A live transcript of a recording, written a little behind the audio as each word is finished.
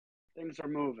Things are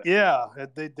moving. Yeah,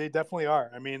 they definitely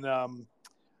are. I mean,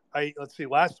 let's see.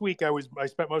 Last week I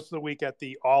spent most of the week at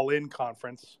the All In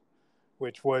conference,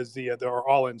 which was the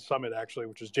All In Summit actually,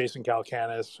 which was Jason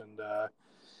Calacanis and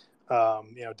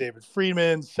David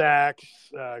Friedman, Sachs,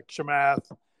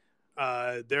 Chamath.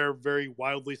 They're very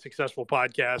wildly successful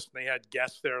podcast, and they had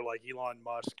guests there like Elon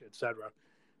Musk, etc.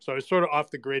 So I was sort of off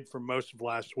the grid for most of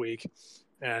last week,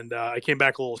 and I came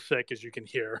back a little sick, as you can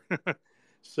hear.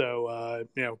 So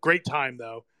great time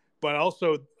though. But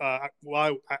also, I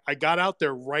got out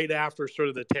there right after sort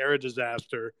of the Terra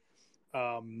disaster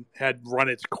had run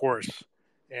its course,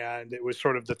 and it was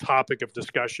sort of the topic of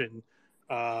discussion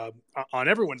on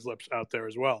everyone's lips out there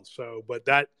as well. So, but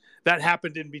that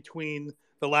happened in between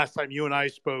the last time you and I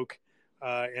spoke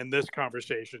and this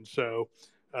conversation. So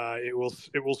it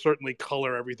will certainly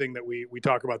color everything that we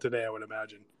talk about today, I would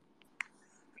imagine.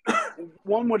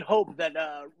 One would hope that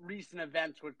recent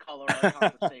events would color our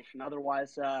conversation.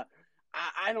 Otherwise, I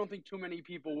don't think too many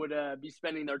people would be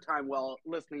spending their time while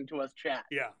listening to us chat.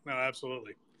 Yeah, no,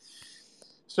 absolutely.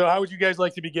 So how would you guys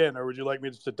like to begin, or would you like me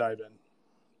just to dive in?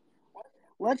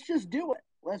 Let's just do it.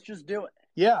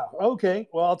 Yeah, okay.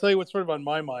 Well, I'll tell you what's sort of on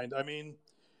my mind. I mean,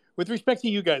 with respect to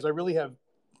you guys, I really have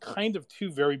kind of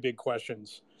two very big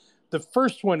questions. The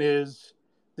first one is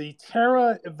the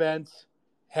Terra event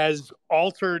has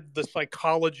altered the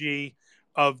psychology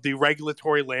of the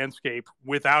regulatory landscape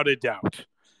without a doubt.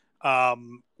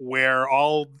 Where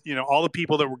all the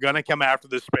people that were going to come after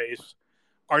this space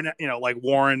are, like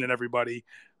Warren and everybody,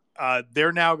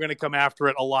 they're now going to come after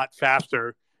it a lot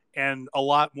faster and a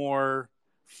lot more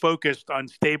focused on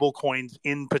stable coins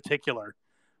in particular,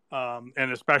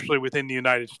 and especially within the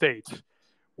United States,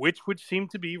 which would seem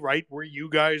to be right where you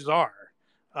guys are.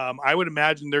 I would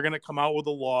imagine they're going to come out with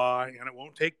a law, and it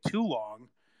won't take too long,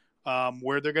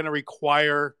 where they're going to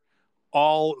require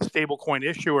all stablecoin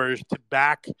issuers to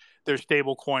back their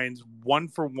stablecoins one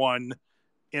for one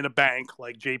in a bank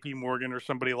like JP Morgan or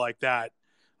somebody like that.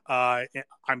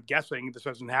 I'm guessing this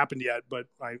hasn't happened yet, but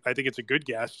I think it's a good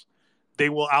guess. They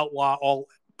will outlaw all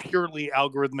purely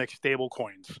algorithmic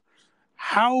stablecoins.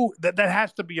 How that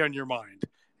has to be on your mind.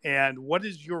 And what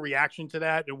is your reaction to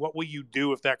that? And what will you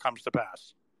do if that comes to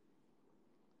pass?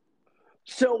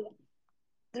 So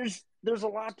there's a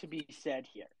lot to be said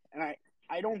here. And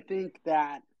I don't think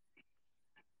that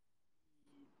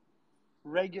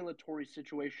regulatory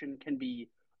situation can be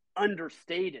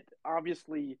understated.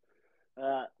 Obviously,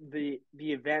 the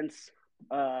events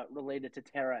related to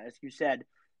Terra, as you said,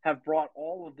 have brought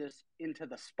all of this into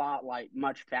the spotlight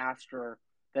much faster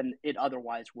than it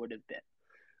otherwise would have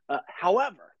been.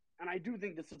 However, and I do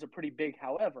think this is a pretty big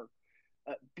however,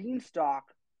 Beanstalk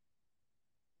is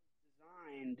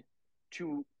designed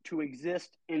to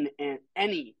exist in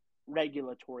any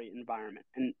regulatory environment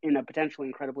and in a potentially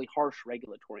incredibly harsh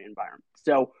regulatory environment.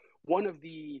 So one of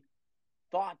the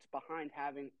thoughts behind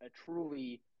having a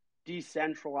truly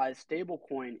decentralized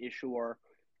stablecoin issuer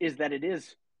is that it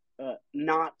is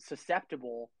not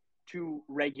susceptible to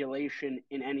regulation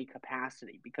in any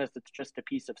capacity because it's just a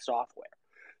piece of software.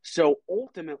 So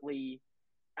ultimately,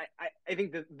 I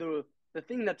think that the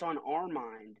thing that's on our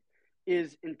mind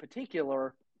is, in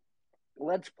particular,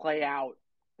 let's play out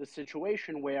the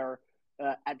situation where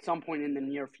at some point in the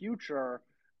near future,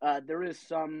 there is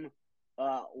some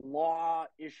law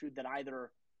issued that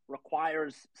either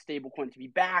requires stablecoin to be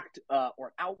backed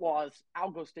or outlaws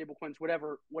algo stablecoins,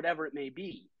 whatever it may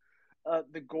be.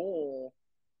 The goal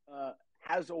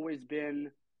has always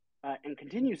been and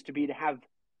continues to be to have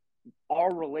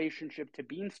our relationship to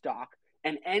Beanstalk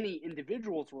and any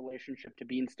individual's relationship to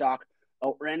Beanstalk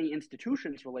or any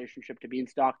institution's relationship to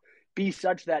Beanstalk be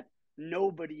such that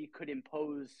nobody could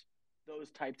impose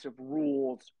those types of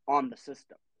rules on the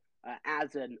system.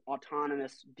 As an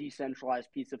autonomous,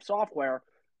 decentralized piece of software,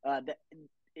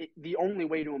 the only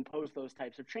way to impose those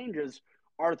types of changes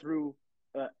are through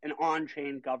an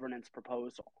on-chain governance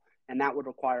proposal. And that would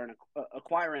require an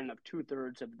acquiring of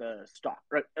 2/3 of the stock,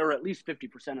 or at least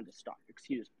 50% of the stock,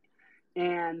 excuse me.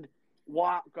 And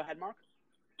go ahead, Mark.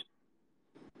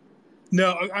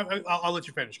 No, I'll let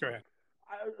you finish. Go ahead.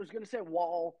 I was going to say,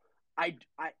 while I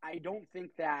don't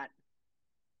think that,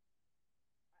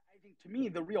 I think to me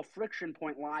the real friction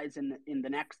point lies in the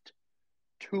next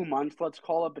 2 months, let's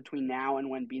call it, between now and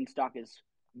when Beanstalk is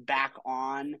back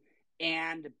on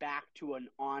and back to an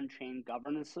on-chain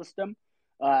governance system.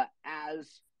 As I'm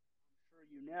sure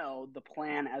you know, the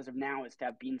plan as of now is to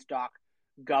have Beanstalk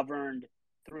governed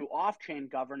through off-chain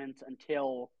governance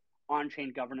until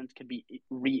on-chain governance can be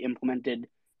re-implemented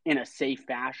in a safe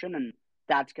fashion, and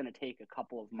that's going to take a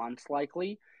couple of months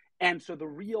likely. And so the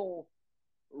real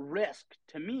risk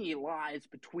to me lies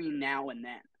between now and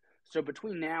then. So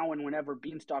between now and whenever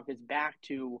Beanstalk is back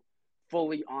to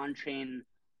fully on-chain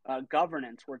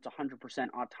governance, where it's 100%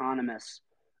 autonomous,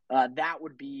 that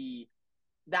would be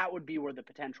where the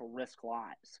potential risk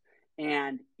lies.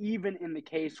 And even in the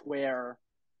case where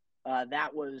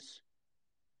that was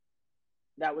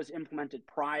implemented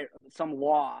prior, some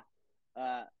law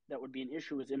that would be an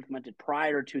issue was implemented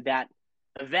prior to that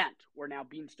event, where now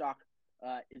Beanstalk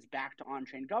is back to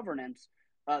on-chain governance.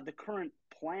 The current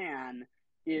plan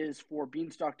is for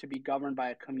Beanstalk to be governed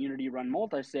by a community-run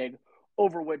multisig,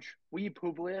 over which we,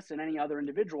 Publius, and any other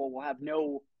individual will have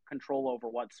no control over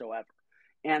whatsoever.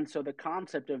 And so the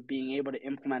concept of being able to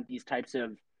implement these types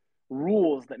of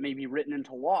rules that may be written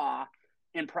into law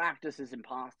in practice is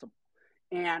impossible.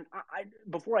 And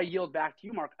before I yield back to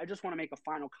you, Mark, I just want to make a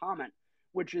final comment,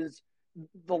 which is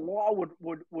the law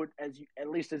would as you, at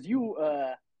least as you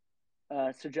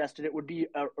suggested, it would be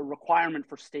a requirement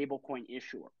for stablecoin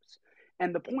issuers.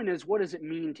 And the point is, what does it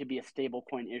mean to be a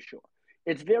stablecoin issuer?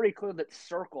 It's very clear that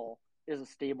Circle is a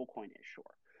stablecoin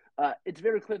issuer. It's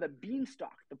very clear that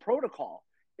Beanstalk, the protocol,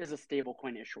 is a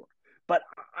stablecoin issuer. But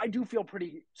I do feel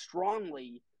pretty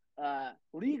strongly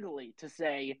legally to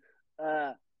say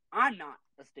I'm not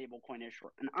a stablecoin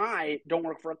issuer, and I don't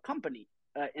work for a company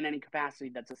in any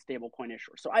capacity that's a stablecoin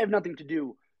issuer. So I have nothing to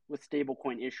do with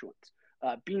stablecoin issuance.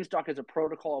 Beanstalk is a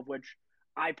protocol of which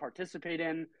I participate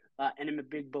in and am a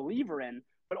big believer in.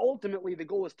 But ultimately, the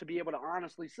goal is to be able to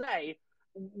honestly say,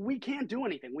 we can't do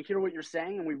anything. We hear what you're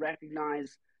saying, and we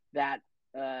recognize that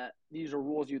these are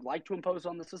rules you'd like to impose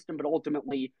on the system, but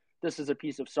ultimately, this is a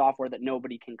piece of software that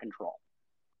nobody can control.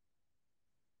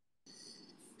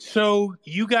 So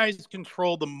you guys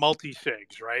control the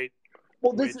multi-sigs, right?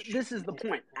 Well, this is the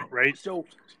point. Right. So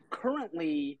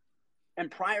currently, and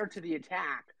prior to the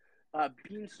attack,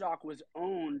 Beanstalk was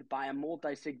owned by a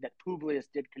multi-sig that Publius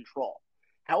did control.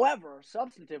 However,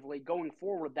 substantively, going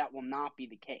forward, that will not be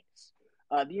the case.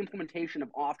 The implementation of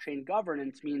off-chain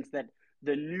governance means that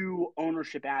the new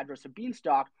ownership address of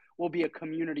Beanstalk will be a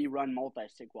community-run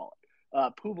multi-sig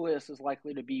wallet. Publius is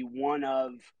likely to be one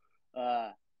of,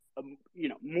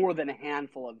 more than a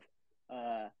handful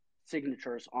of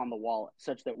signatures on the wallet,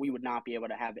 such that we would not be able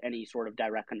to have any sort of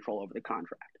direct control over the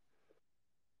contract.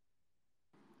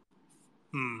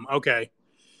 Okay.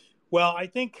 Well, I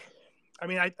think,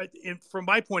 from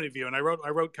my point of view, and I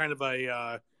wrote kind of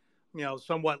a,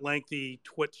 somewhat lengthy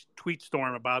tweet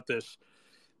storm about this.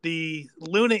 The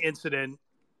Luna incident,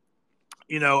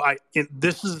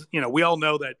 this is, we all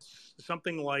know that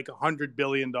something like $100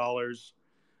 billion,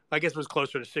 I guess it was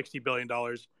closer to $60 billion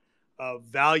of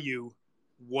value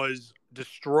was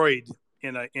destroyed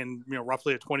in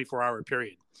roughly a 24-hour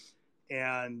period.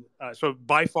 And so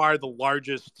by far the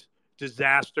largest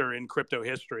disaster in crypto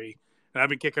history. And I've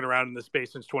been kicking around in this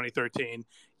space since 2013.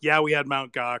 Yeah, we had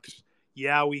Mt. Gox.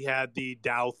 Yeah, we had the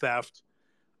DAO theft.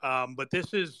 But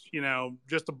this is,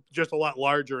 just a lot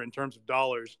larger in terms of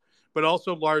dollars, but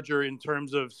also larger in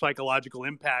terms of psychological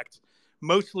impact,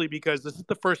 mostly because this is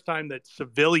the first time that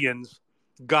civilians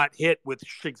got hit with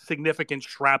significant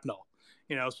shrapnel.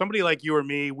 Somebody like you or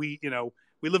me, we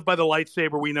live by the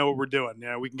lightsaber. We know what we're doing.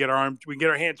 We can get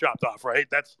our hand chopped off, right?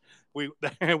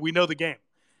 We know the game.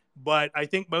 But I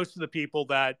think most of the people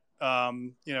that,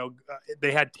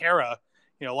 they had Terra,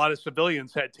 a lot of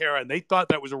civilians had Terra, and they thought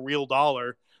that was a real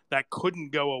dollar that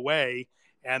couldn't go away,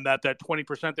 and that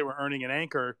 20% they were earning in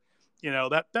Anchor,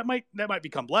 that might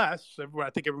become less. I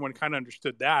think everyone kind of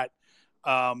understood that.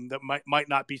 That might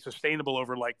not be sustainable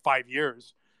over like 5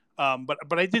 years. But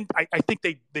I think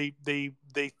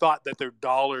they thought that their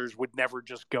dollars would never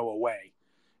just go away.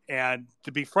 And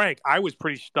to be frank, I was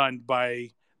pretty stunned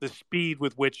by the speed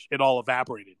with which it all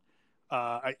evaporated.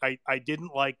 I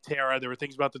didn't like Terra. There were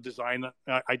things about the design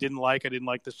I didn't like. I didn't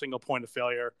like the single point of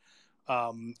failure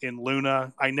in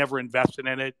Luna. I never invested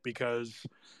in it because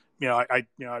I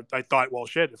thought, well,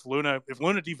 shit, if Luna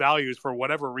devalues for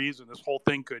whatever reason, this whole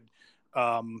thing could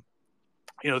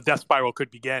death spiral could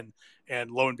begin,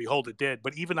 and lo and behold, it did.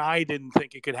 But even I didn't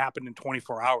think it could happen in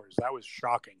 24 hours. That was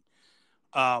shocking.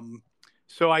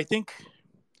 So I think,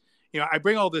 I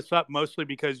bring all this up mostly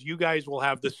because you guys will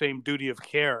have the same duty of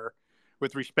care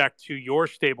with respect to your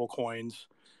stable coins.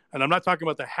 And I'm not talking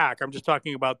about the hack. I'm just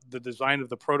talking about the design of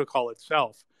the protocol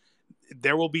itself.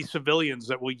 There will be civilians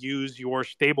that will use your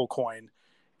stable coin.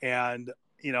 And,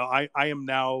 I am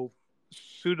now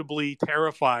suitably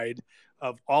terrified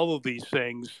of all of these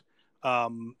things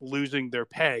losing their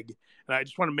peg. And I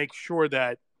just want to make sure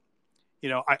that,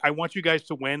 I want you guys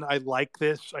to win. I like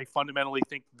this. I fundamentally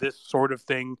think this sort of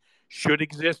thing should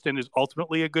exist and is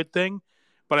ultimately a good thing.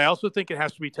 but I also think it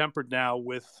has to be tempered now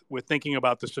with thinking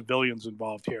about the civilians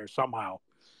involved here somehow.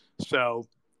 So,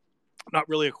 not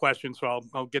really a question. So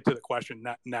I'll get to the question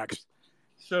next.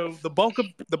 So the bulk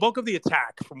of the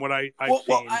attack, from what I've seen.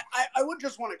 Well, I would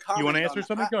just want to comment. You want to answer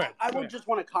something? Go ahead. I would just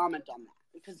want to comment on that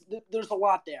because there's a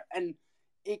lot there, and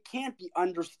it can't be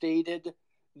understated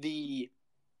the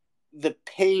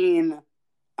pain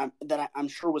that I'm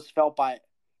sure was felt by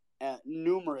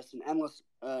numerous and endless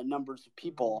numbers of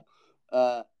people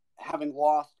having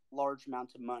lost large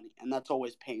amounts of money, and that's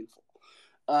always painful.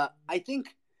 I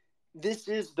think this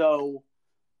is, though,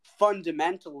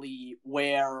 fundamentally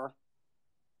where,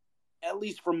 at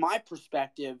least from my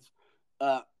perspective,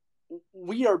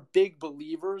 we are big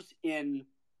believers in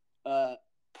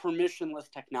permissionless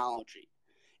technology.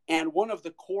 And one of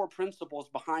the core principles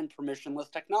behind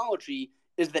permissionless technology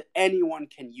is that anyone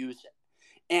can use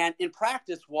it. And in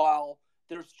practice, while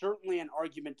there's certainly an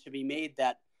argument to be made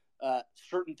that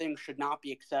certain things should not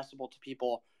be accessible to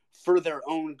people for their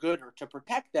own good or to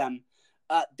protect them,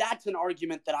 that's an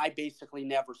argument that I basically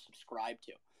never subscribe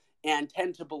to, and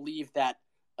tend to believe that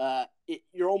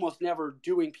you're almost never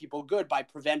doing people good by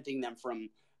preventing them from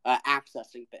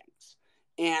accessing things.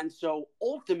 And so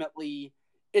ultimately,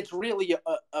 it's really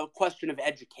a question of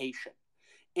education.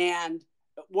 And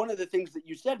one of the things that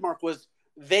you said, Mark, was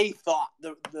they thought,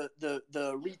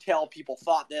 the retail people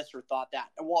thought this or thought that.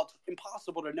 And while it's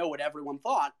impossible to know what everyone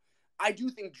thought, I do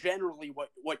think generally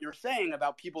what you're saying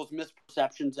about people's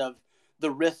misperceptions of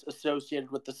the risks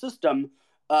associated with the system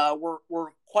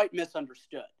were quite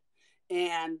misunderstood.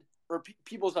 Or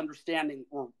people's understanding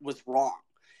was wrong.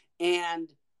 And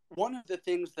one of the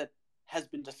things that has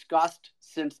been discussed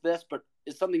since this, but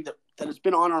is something that has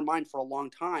been on our mind for a long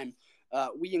time,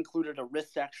 we included a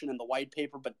risk section in the white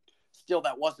paper, but still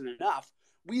that wasn't enough.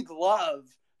 We'd love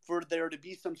for there to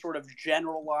be some sort of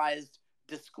generalized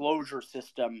disclosure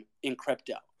system in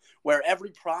crypto, where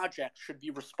every project should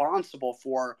be responsible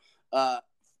for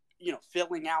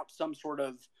filling out some sort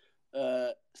of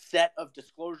set of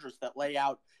disclosures that lay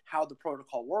out how the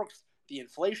protocol works, the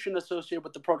inflation associated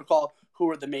with the protocol, who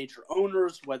are the major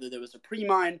owners, whether there was a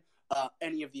pre-mine,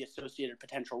 any of the associated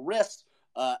potential risks.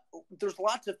 There's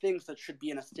lots of things that should be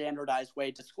in a standardized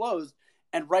way disclosed,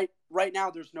 and right now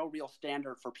there's no real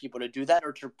standard for people to do that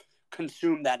or to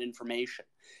consume that information.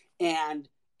 And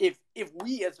if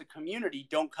we as a community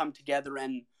don't come together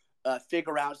and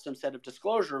figure out some set of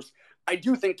disclosures, I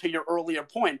do think, to your earlier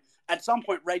point, at some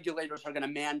point regulators are going to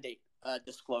mandate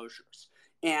disclosures.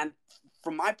 And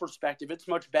from my perspective, it's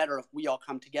much better if we all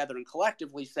come together and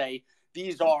collectively say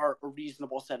these are a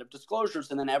reasonable set of disclosures,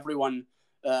 and then everyone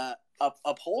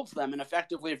upholds them. And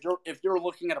effectively, if you're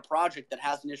looking at a project that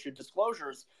hasn't issued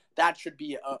disclosures, that should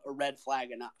be a red flag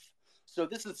enough. So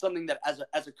this is something that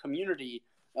as a community,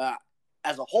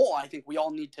 as a whole, I think we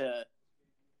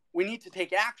need to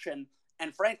take action.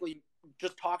 And frankly,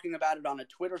 just talking about it on a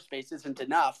Twitter space isn't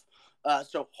enough.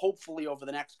 So hopefully over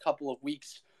the next couple of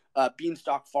weeks,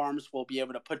 Beanstalk Farms will be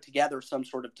able to put together some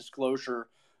sort of disclosure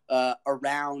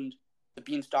around the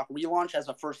Beanstalk relaunch as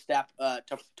a first step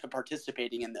to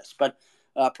participating in this. But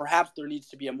perhaps there needs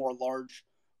to be a more large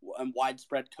and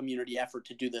widespread community effort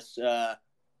to do this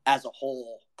as a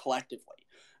whole collectively.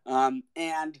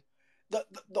 And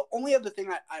the only other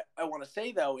thing I want to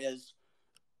say, though, is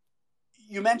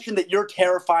you mentioned that you're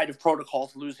terrified of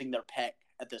protocols losing their peg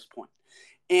at this point.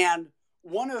 And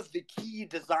one of the key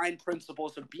design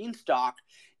principles of Beanstalk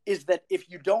is that if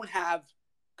you don't have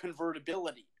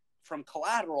convertibility from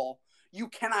collateral, you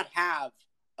cannot have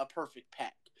a perfect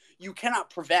peg. You cannot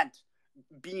prevent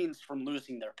beans from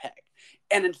losing their peg.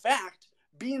 And in fact,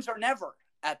 beans are never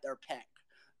at their peg.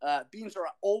 Beans are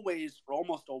always, or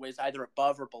almost always, either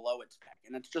above or below its peg.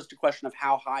 And it's just a question of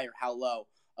how high or how low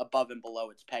above and below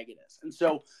its peg it is. And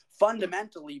so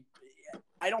fundamentally,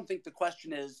 I don't think the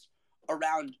question is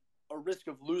around a risk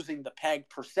of losing the peg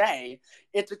per se.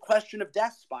 It's a question of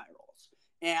death spirals.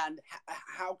 And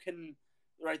how can,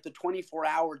 right, the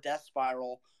 24-hour death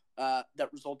spiral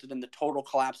that resulted in the total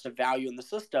collapse of value in the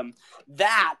system,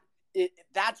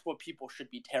 that's what people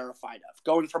should be terrified of,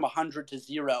 going from 100 to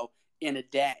 0 in a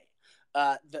day.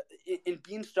 In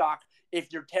Beanstalk,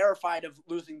 if you're terrified of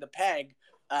losing the peg,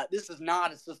 this is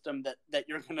not a system that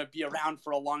you're going to be around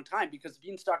for a long time, because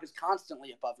Beanstalk is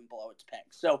constantly above and below its peg.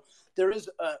 So there is,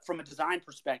 from a design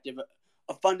perspective,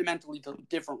 a fundamentally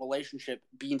different relationship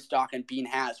Beanstalk and Bean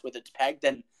has with its peg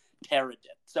than Terra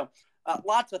did. So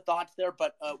lots of thoughts there,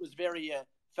 but it was very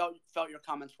felt your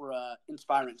comments were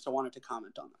inspiring, so I wanted to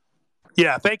comment on them.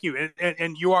 Yeah, thank you.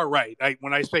 And you are right.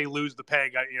 When I say lose the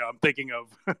peg, I'm thinking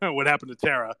of what happened to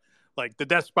Terra. Like the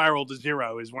death spiral to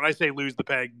zero is when I say lose the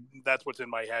peg, that's what's in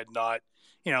my head, not,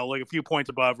 like a few points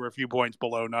above or a few points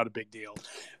below, not a big deal.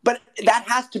 But that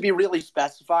has to be really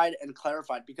specified and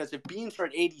clarified, because if beans are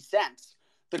at 80 cents,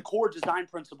 the core design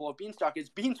principle of Beanstalk is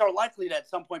beans are likely to at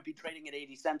some point be trading at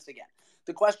 80 cents again.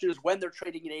 The question is, when they're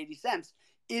trading at 80 cents,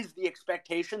 is the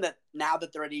expectation that now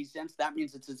that they're at 80 cents, that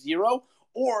means it's a zero?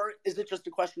 Or is it just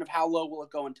a question of how low will it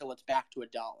go until it's back to $1?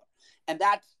 And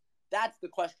that's the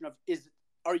question of,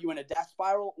 are you in a death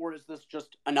spiral, or is this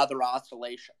just another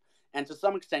oscillation? And to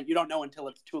some extent, you don't know until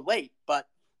it's too late, but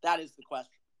that is the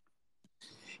question.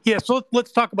 Yeah, so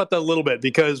let's talk about that a little bit,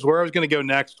 because where I was going to go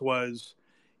next was,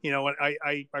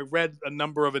 I read a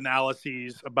number of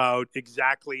analyses about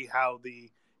exactly how the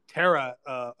Terra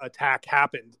attack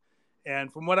happened.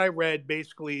 And from what I read,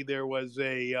 basically there was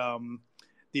the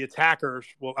attackers,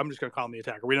 well, I'm just going to call them the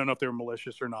attacker. We don't know if they were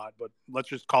malicious or not, but let's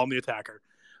just call them the attacker,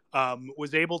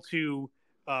 was able to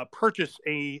purchase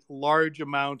a large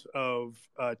amount of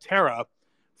Terra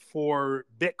for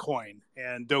Bitcoin.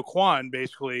 And Do Kwon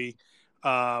basically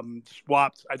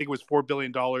swapped, I think it was $4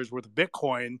 billion worth of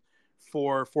Bitcoin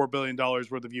for $4 billion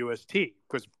worth of UST.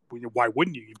 Because why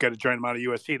wouldn't you? You've got a giant amount of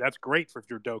UST. That's great for if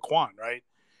you're Do Kwon, right?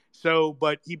 So,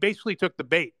 but he basically took the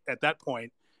bait at that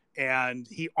point, and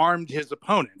he armed his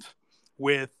opponent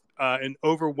with an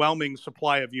overwhelming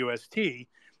supply of UST.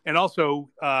 And also,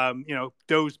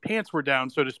 Do's pants were down,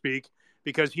 so to speak,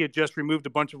 because he had just removed a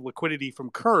bunch of liquidity from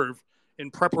Curve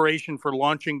in preparation for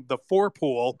launching the 4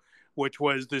 pool, which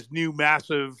was this new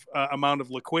massive amount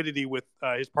of liquidity with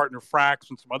his partner Frax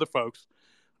and some other folks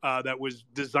that was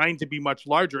designed to be much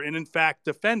larger and, in fact,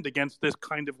 defend against this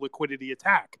kind of liquidity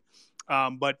attack.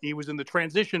 But he was in the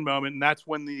transition moment, and that's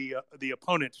when the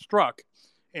opponent struck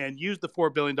and used the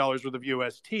 $4 billion worth of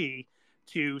UST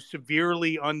to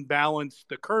severely unbalance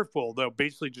the Curve pool, though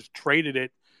basically just traded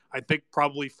it, I think,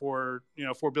 probably for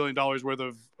 $4 billion worth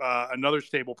of another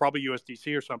stable, probably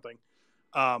USDC or something,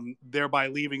 thereby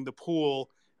leaving the pool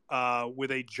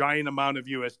with a giant amount of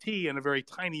UST and a very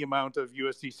tiny amount of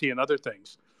USDC and other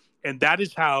things. And that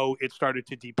is how it started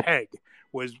to depeg.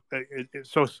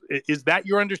 So is that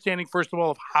your understanding, first of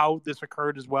all, of how this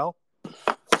occurred as well?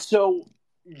 So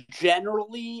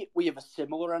generally, we have a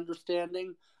similar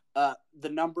understanding. The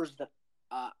numbers that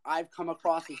I've come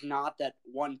across is not that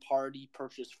one party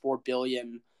purchased $4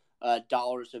 billion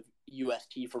of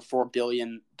UST for $4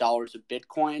 billion of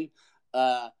Bitcoin,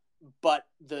 but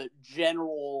the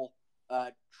general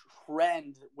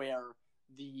trend where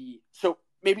so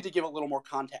maybe to give a little more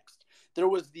context, there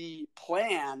was the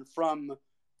plan from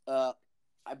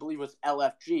I believe it was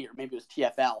LFG or maybe it was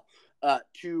TFL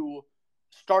to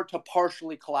start to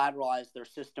partially collateralize their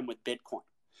system with Bitcoin.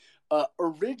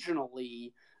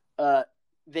 Originally,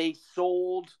 they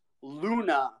sold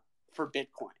Luna for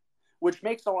Bitcoin, which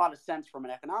makes a lot of sense from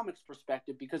an economics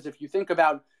perspective, because if you think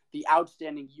about the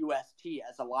outstanding UST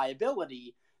as a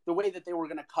liability, the way that they were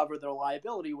going to cover their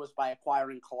liability was by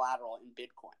acquiring collateral in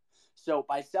Bitcoin. So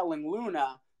by selling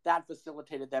Luna, that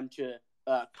facilitated them to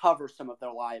cover some of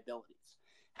their liabilities.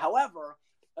 However,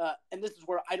 and this is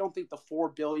where I don't think the 4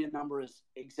 billion number is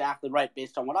exactly right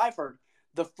based on what I've heard.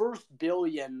 The first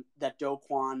billion that Do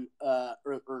Kwon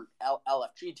or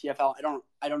LFG, TFL,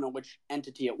 I don't know which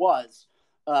entity it was.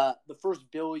 The first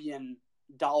 $1 billion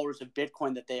of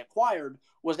Bitcoin that they acquired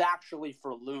was actually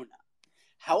for Luna.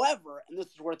 However, and this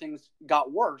is where things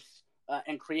got worse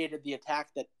and created the attack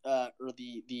that, or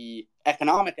the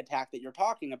economic attack that you're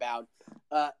talking about.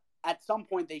 At some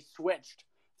point, they switched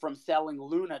from selling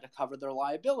Luna to cover their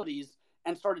liabilities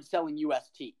and started selling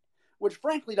UST, which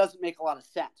frankly doesn't make a lot of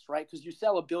sense, right? Because you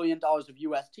sell $1 billion of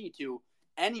UST to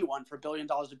anyone for $1 billion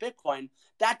of Bitcoin,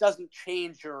 that doesn't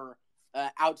change your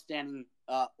outstanding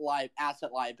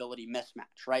asset liability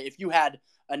mismatch, right? If you had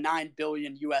a 9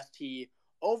 billion UST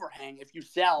overhang, if you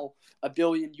sell $1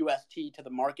 billion UST to the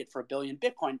market for $1 billion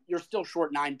Bitcoin, you're still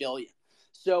short 9 billion.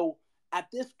 So at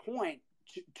this point,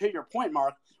 to your point,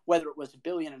 Mark, whether it was $1.5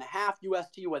 billion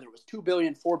UST, whether it was 2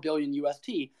 billion, 4 billion UST,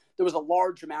 there was a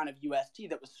large amount of UST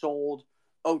that was sold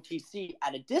OTC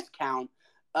at a discount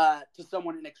to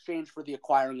someone in exchange for the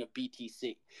acquiring of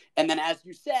BTC. And then, as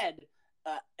you said,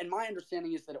 and my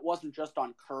understanding is that it wasn't just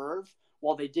on Curve.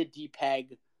 While they did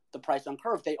depeg the price on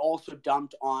Curve, they also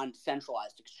dumped on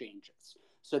centralized exchanges.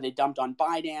 So they dumped on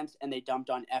Binance and they dumped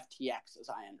on FTX, as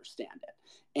I understand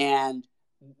it. And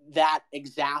that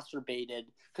exacerbated,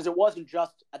 because it wasn't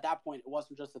just, at that point, it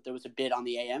wasn't just that there was a bid on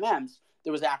the AMMs,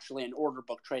 there was actually an order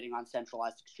book trading on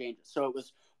centralized exchanges. So it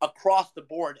was across the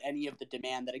board, any of the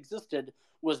demand that existed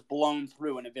was blown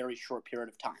through in a very short period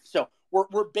of time. So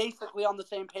we're basically on the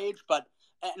same page, but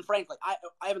and frankly,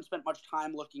 I haven't spent much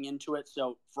time looking into it,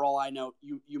 so for all I know,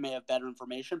 you may have better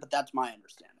information, but that's my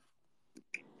understanding.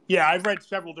 Yeah, I've read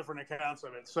several different accounts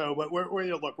of it. So, but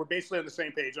we're basically on the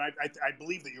same page. I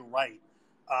believe that you're right.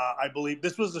 I believe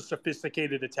this was a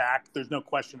sophisticated attack. There's no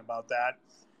question about that.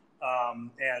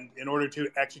 And in order to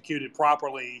execute it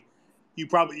properly, you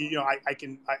probably,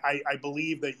 I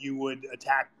believe that you would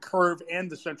attack Curve and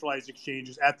the centralized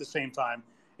exchanges at the same time.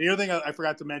 And the other thing I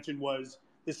forgot to mention was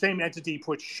the same entity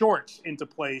put shorts into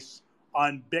place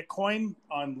on Bitcoin,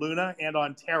 on Luna, and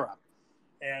on Terra.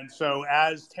 And so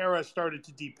as Terra started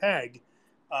to depeg,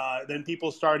 then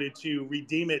people started to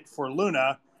redeem it for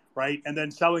Luna, right? And then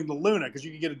selling the Luna, because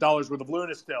you could get $1 worth of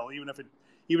Luna still, even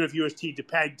if UST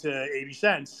depegged to 80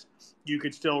 cents, you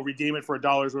could still redeem it for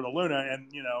 $1 worth of Luna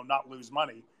and, not lose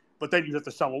money. But then you have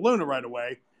to sell a Luna right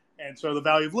away. And so the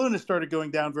value of Luna started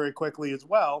going down very quickly as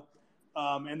well.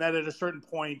 And then at a certain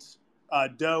point,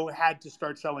 Doe had to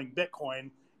start selling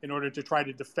Bitcoin in order to try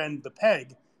to defend the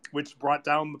peg, which brought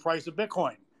down the price of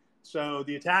Bitcoin. So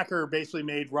the attacker basically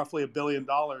made roughly $1 billion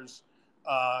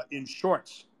in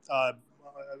shorts,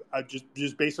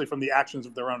 just basically from the actions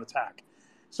of their own attack.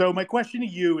 So my question to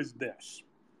you is this.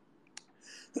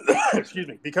 Excuse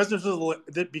me. Because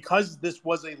this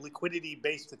was a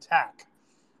liquidity-based attack,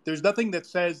 there's nothing that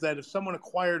says that if someone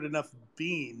acquired enough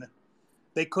Bean,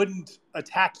 they couldn't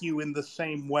attack you in the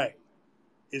same way.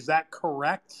 Is that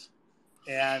correct?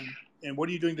 And what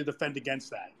are you doing to defend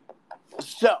against that?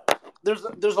 So there's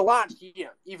a lot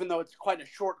here, even though it's quite a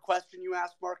short question you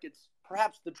asked, Mark. It's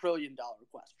perhaps the $1 trillion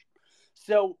question.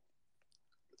 So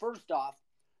first off,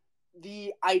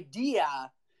 the idea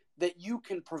that you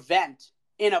can prevent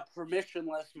in a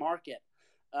permissionless market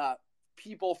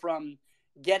people from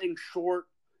getting short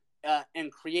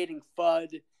and creating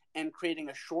FUD and creating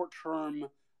a short-term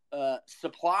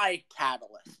supply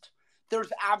catalyst,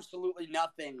 there's absolutely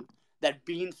nothing that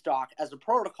Beanstalk as a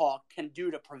protocol can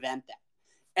do to prevent that.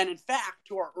 And in fact,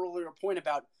 to our earlier point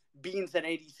about beans at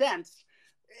 80 cents,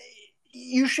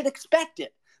 you should expect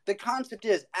it. The concept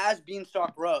is, as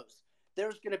Beanstalk grows,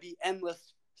 there's going to be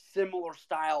endless similar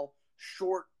style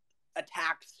short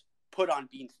attacks put on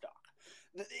Beanstalk.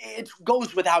 It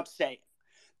goes without saying.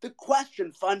 The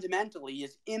question fundamentally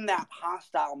is, in that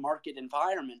hostile market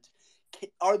environment,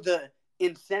 are the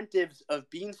incentives of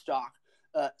Beanstalk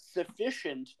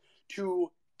sufficient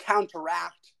to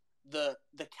counteract the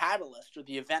catalyst or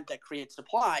the event that creates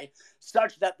supply,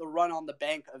 such that the run on the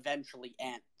bank eventually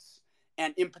ends?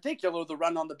 And in particular, the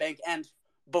run on the bank ends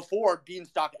before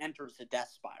Beanstalk enters a death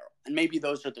spiral. And maybe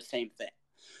those are the same thing.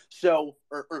 So,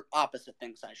 or opposite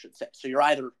things, I should say. So you're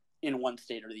either in one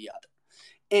state or the other.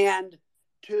 And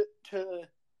to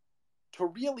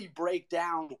really break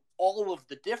down all of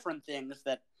the different things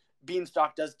that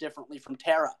Beanstalk does differently from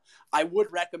Terra, I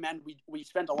would recommend we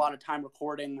spent a lot of time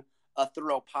recording a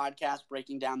thorough podcast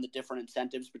breaking down the different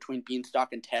incentives between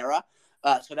Beanstalk and Terra.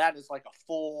 So that is like a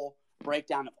full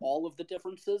breakdown of all of the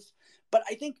differences. But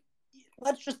I think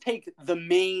let's just take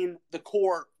the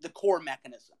core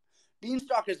mechanism.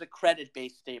 Beanstalk is a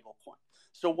credit-based stablecoin.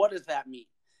 So what does that mean?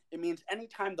 It means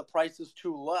anytime the price is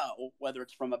too low, whether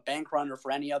it's from a bank run or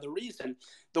for any other reason,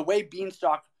 the way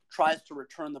Beanstalk tries to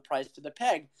return the price to the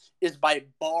peg is by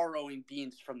borrowing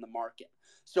beans from the market.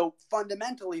 So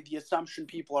fundamentally, the assumption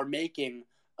people are making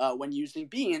when using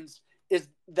beans is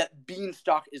that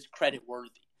Beanstalk is credit worthy,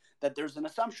 that there's an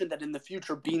assumption that in the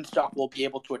future Beanstalk will be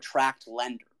able to attract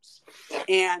lenders.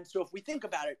 And so if we think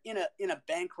about it in a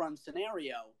bank run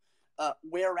scenario,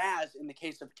 whereas in the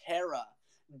case of Terra,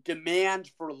 demand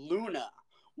for Luna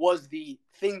was the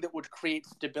thing that would create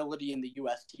stability in the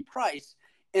UST price,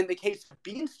 in the case of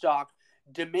Beanstalk,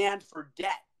 demand for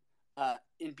debt.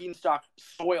 In Beanstalk,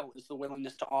 soil is the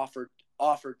willingness to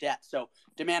offer debt. So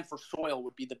demand for soil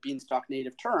would be the Beanstalk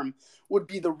native term, would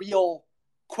be the real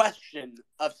question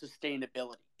of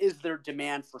sustainability. Is there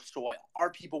demand for soil?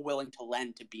 Are people willing to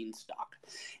lend to Beanstalk?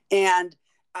 And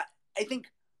I think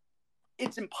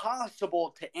it's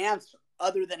impossible to answer,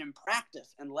 other than in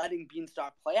practice and letting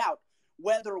Beanstalk play out,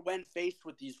 whether when faced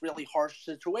with these really harsh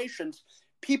situations,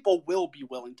 people will be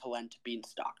willing to lend to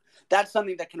Beanstalk. That's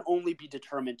something that can only be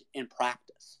determined in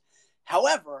practice.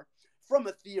 However, from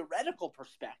a theoretical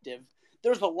perspective,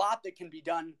 there's a lot that can be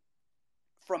done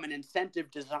from an incentive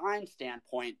design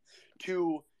standpoint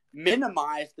to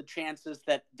minimize the chances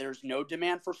that there's no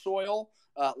demand for soil,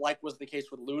 like was the case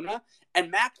with Luna,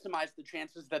 and maximize the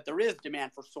chances that there is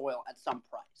demand for soil at some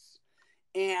price.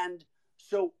 And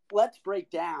so let's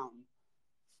break down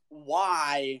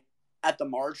why, at the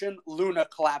margin, Luna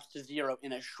collapsed to zero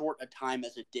in as short a time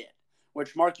as it did,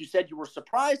 which, Mark, you said you were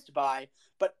surprised by.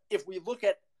 But if we look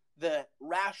at the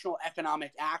rational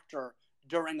economic actor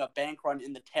during a bank run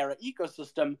in the Terra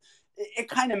ecosystem, it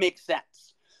kind of makes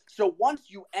sense. So once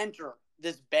you enter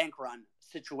this bank run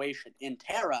situation in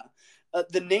Terra,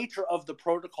 the nature of the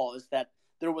protocol is that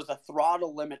there was a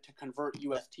throttle limit to convert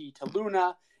UST to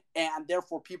Luna, and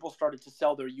therefore people started to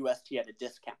sell their UST at a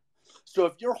discount. So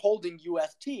if you're holding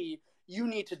UST, you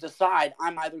need to decide,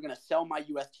 I'm either going to sell my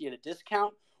UST at a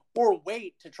discount or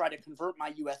wait to try to convert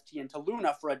my UST into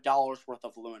Luna for $1 worth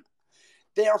of Luna.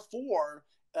 Therefore,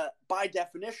 by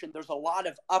definition, there's a lot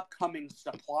of upcoming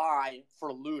supply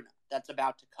for Luna that's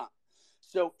about to come.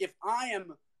 So if I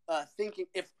am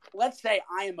let's say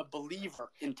I am a believer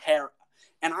in Terra,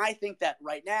 and I think that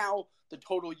right now the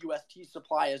total UST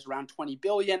supply is around 20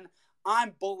 billion,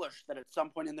 I'm bullish that at some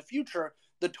point in the future,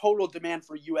 the total demand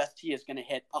for UST is going to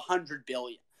hit 100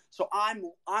 billion. So I'm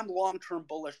long-term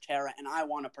bullish Terra, and I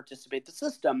want to participate the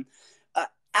system.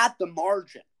 At the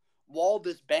margin, while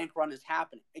this bank run is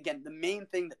happening, again, the main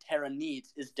thing that Terra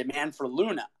needs is demand for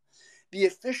Luna. The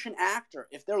efficient actor,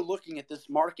 if they're looking at this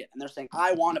market and they're saying,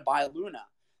 I want to buy Luna,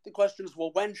 the question is,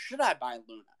 well, when should I buy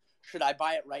Luna? Should I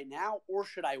buy it right now, or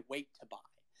should I wait to buy?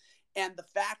 And the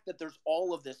fact that there's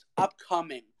all of this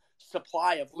upcoming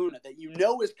supply of Luna that you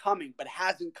know is coming but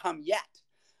hasn't come yet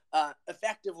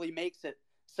effectively makes it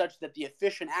such that the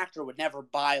efficient actor would never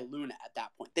buy Luna at that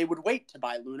point. They would wait to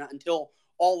buy Luna until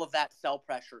all of that sell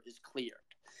pressure is cleared.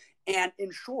 And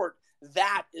in short,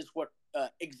 that is what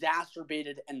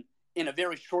exacerbated and in a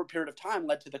very short period of time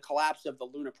led to the collapse of the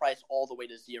Luna price all the way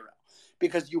to zero.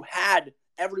 Because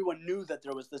everyone knew that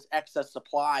there was this excess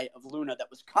supply of Luna that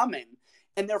was coming,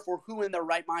 and therefore who in their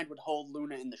right mind would hold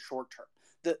Luna in the short term?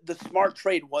 The smart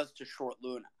trade was to short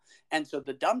Luna. And so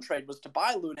the dumb trade was to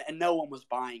buy Luna, and no one was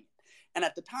buying it. And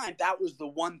at the time, that was the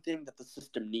one thing that the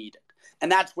system needed.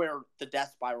 And that's where the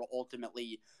death spiral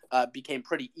ultimately became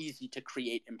pretty easy to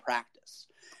create in practice.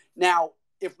 Now,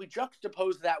 if we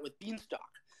juxtapose that with Beanstalk,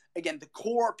 again, the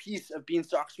core piece of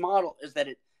Beanstalk's model is that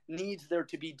it needs there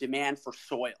to be demand for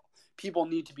soil. People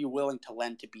need to be willing to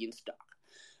lend to Beanstalk.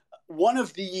 One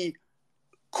of the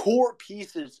core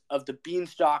pieces of the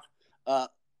Beanstalk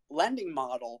lending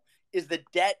model is that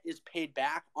debt is paid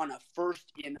back on a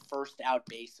first-in, first-out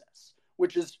basis,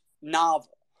 which is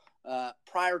novel.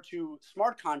 Prior to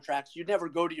smart contracts, you'd never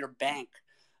go to your bank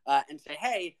and say,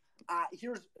 hey,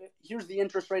 here's the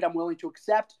interest rate I'm willing to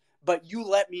accept, but you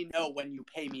let me know when you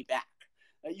pay me back.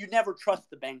 You'd never trust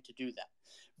the bank to do that.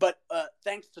 But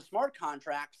thanks to smart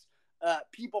contracts,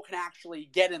 people can actually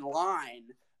get in line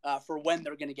for when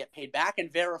they're going to get paid back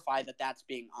and verify that that's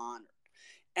being honored.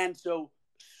 And so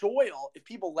soil, if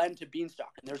people lend to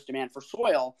Beanstalk and there's demand for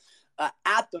soil,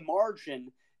 at the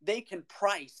margin, they can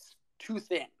price two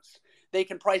things. They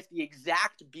can price the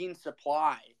exact bean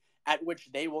supply at which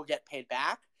they will get paid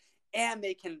back, and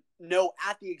they can know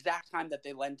at the exact time that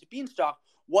they lend to Beanstalk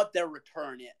what their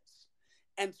return is.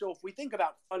 And so if we think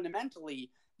about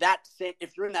fundamentally,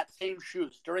 if you're in that same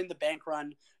shoes during the bank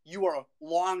run, you are a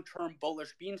long-term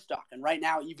bullish Beanstalk. And right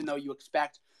now, even though you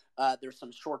expect there's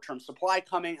some short-term supply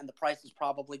coming and the price is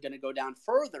probably going to go down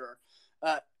further,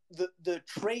 the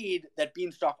trade that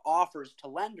Beanstalk offers to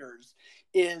lenders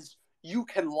is you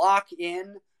can lock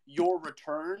in your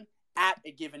return at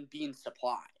a given bean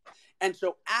supply. And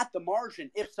so at the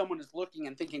margin, if someone is looking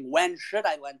and thinking, when should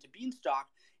I lend to Beanstalk,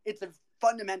 it's a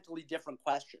fundamentally different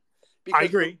question. I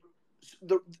agree.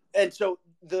 At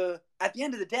the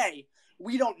end of the day,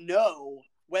 we don't know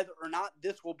whether or not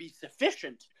this will be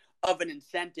sufficient of an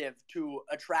incentive to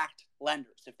attract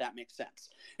lenders, if that makes sense.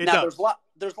 There's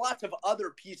lots of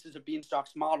other pieces of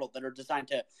Beanstalk's model that are designed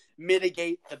to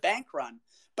mitigate the bank run.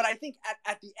 But I think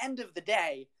at the end of the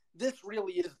day, this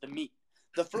really is the meat.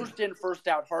 The first in, first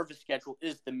out harvest schedule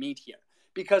is the meat here,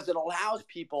 because it allows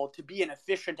people to be an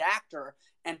efficient actor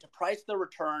and to price their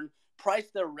return, price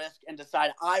their risk, and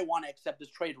decide, I want to accept this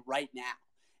trade right now.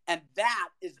 And that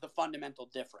is the fundamental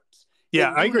difference.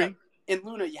 Yeah, I agree. In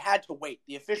Luna, you had to wait.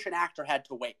 The efficient actor had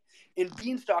to wait. In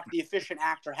Beanstalk, the efficient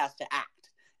actor has to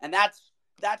act. And that's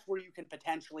where you can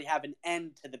potentially have an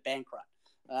end to the bank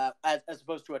run, as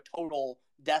opposed to a total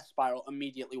death spiral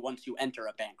immediately once you enter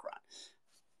a bank run.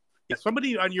 Yeah,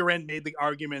 somebody on your end made the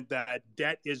argument that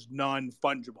debt is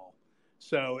non-fungible.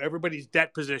 So everybody's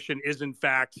debt position is, in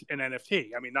fact, an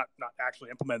NFT. I mean, not actually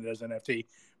implemented as an NFT,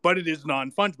 but it is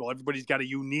non-fungible. Everybody's got a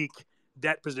unique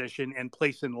debt position and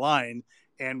place in line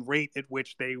and rate at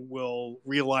which they will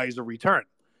realize a return,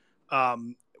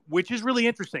 which is really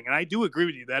interesting. And I do agree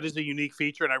with you. That is a unique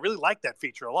feature, and I really like that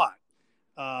feature a lot.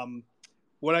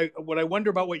 What I wonder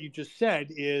about what you just said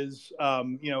is,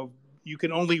 you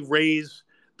can only raise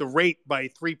the rate by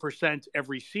 3%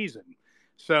 every season.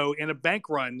 So in a bank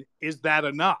run, is that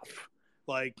enough?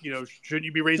 Like, shouldn't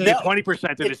you be raising No, it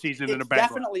 20% in a season in a bank run? It's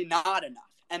definitely not enough.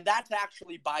 And that's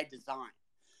actually by design.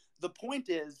 The point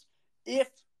is, if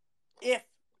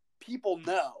people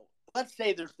know, let's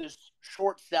say there's this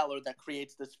short seller that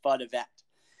creates this FUD event.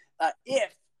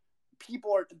 If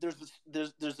people are there's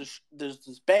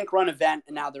this bank run event,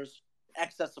 and now there's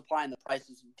excess supply and the price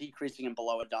is decreasing and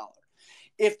below $1.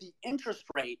 If the interest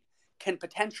rate can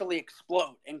potentially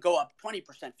explode and go up 20%,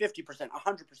 50%,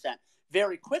 100%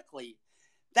 very quickly,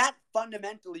 that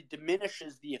fundamentally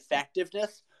diminishes the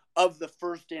effectiveness of the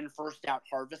first in, first out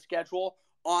harvest schedule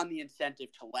on the incentive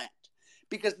to lend.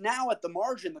 Because now at the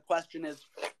margin, the question is,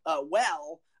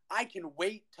 I can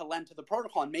wait to lend to the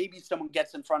protocol and maybe someone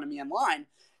gets in front of me in line,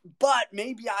 but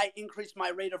maybe I increase my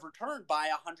rate of return by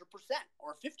 100%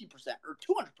 or 50% or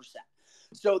 200%.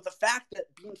 So the fact that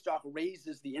Beanstalk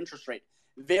raises the interest rate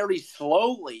very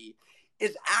slowly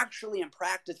is actually in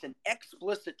practice an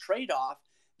explicit trade-off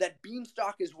that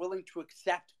Beanstalk is willing to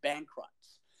accept bank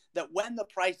runs. That when the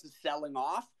price is selling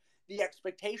off, the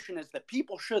expectation is that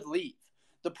people should leave.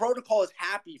 The protocol is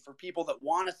happy for people that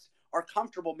are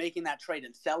comfortable making that trade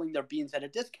and selling their beans at a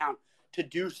discount to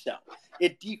do so.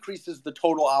 It decreases the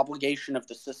total obligation of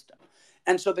the system.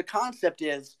 And so the concept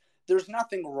is there's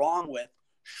nothing wrong with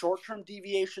short-term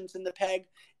deviations in the peg.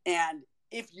 And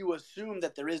if you assume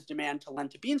that there is demand to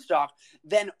lend to Beanstalk,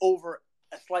 then over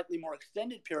a slightly more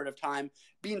extended period of time,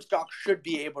 Beanstalk should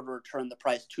be able to return the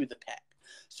price to the peg.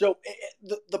 So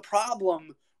the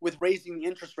problem with raising the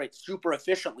interest rate super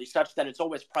efficiently, such that it's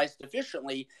always priced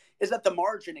efficiently, is at the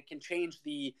margin it can change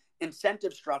the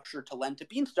incentive structure to lend to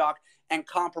Beanstalk and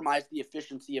compromise the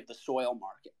efficiency of the soil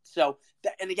market. So,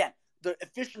 and again, the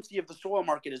efficiency of the soil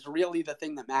market is really the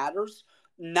thing that matters,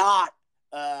 not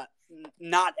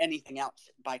anything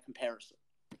else by comparison.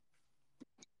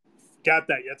 Got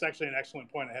that. That's actually an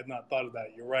excellent point. I had not thought of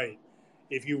that. You're right.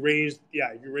 If you raise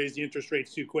the interest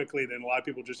rates too quickly, then a lot of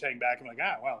people just hang back and like,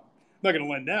 well, I'm not going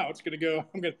to lend now. It's going to go.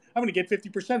 I'm going to get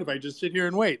 50% if I just sit here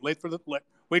and wait for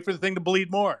the thing to bleed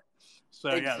more. So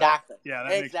exactly. That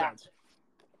makes sense.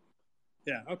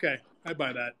 Yeah. Okay. I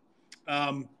buy that.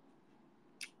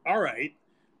 All right.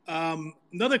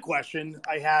 Another question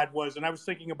I had was, and I was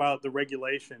thinking about the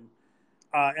regulation,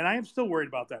 and I am still worried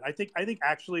about that. I think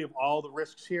actually of all the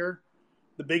risks here,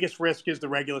 the biggest risk is the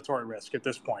regulatory risk at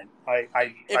this point. I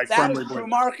firmly believe.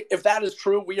 Mark, if that is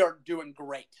true, we are doing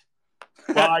great.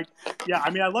 Well,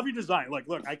 I love your design.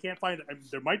 Look, I can't find it.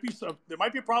 There might be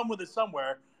a problem with it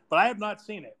somewhere, but I have not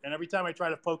seen it. And every time I try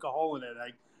to poke a hole in it,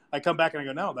 I come back and I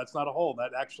go, no, that's not a hole.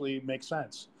 That actually makes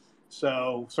sense.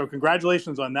 So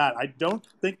congratulations on that. I don't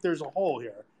think there's a hole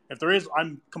here. If there is,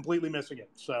 I'm completely missing it.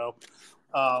 So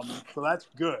that's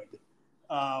good.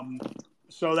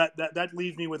 So that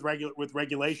leaves me with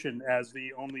regulation as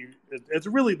it's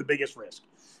really the biggest risk,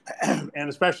 and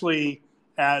especially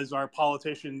as our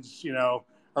politicians,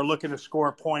 are looking to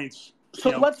score points. So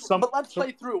let's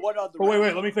play through what other.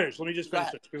 Wait, let me finish. Let me just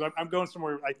finish this because I'm going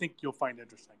somewhere I think you'll find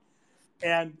interesting.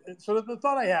 And so the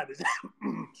thought I had is,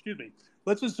 excuse me,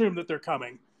 let's assume that they're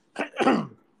coming.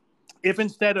 If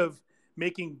instead of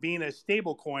making Bean a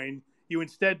stable coin, you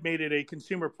instead made it a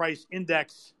consumer price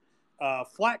index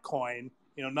flat coin,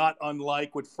 not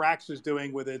unlike what Frax is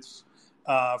doing with its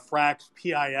Frax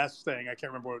PIS thing. I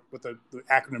can't remember what the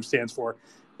acronym stands for,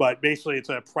 but basically it's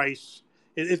a price.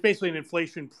 It's basically an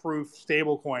inflation-proof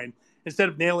stable coin. Instead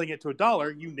of nailing it to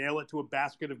 $1, you nail it to a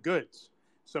basket of goods.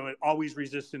 So it always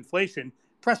resists inflation.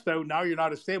 Presto, now you're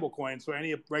not a stable coin, so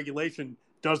any regulation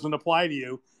doesn't apply to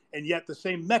you. And yet the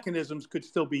same mechanisms could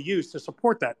still be used to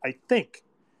support that, I think.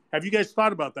 Have you guys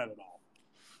thought about that at all?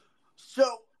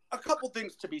 So a couple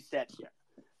things to be said here.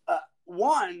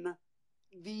 One,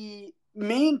 the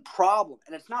main problem,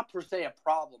 and it's not per se a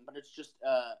problem, but it's just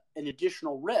an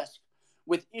additional risk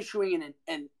with issuing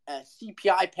a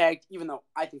CPI pegged, even though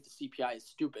I think the CPI is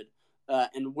stupid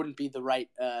and wouldn't be the right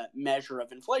measure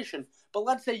of inflation. But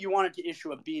let's say you wanted to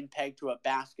issue a bean pegged to a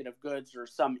basket of goods or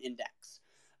some index.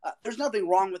 There's nothing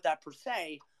wrong with that per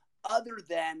se, other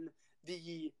than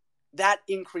that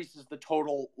increases the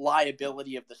total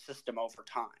liability of the system over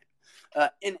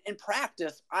time. In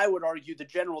practice, I would argue the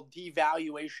general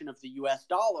devaluation of the U.S.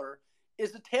 dollar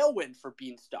is a tailwind for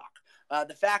Beanstalk.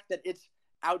 The fact that its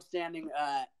outstanding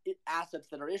assets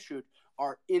that are issued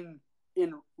are in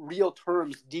real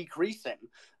terms decreasing,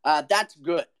 that's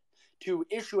good. To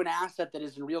issue an asset that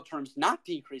is in real terms not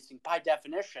decreasing, by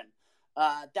definition,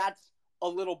 that's a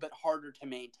little bit harder to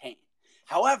maintain.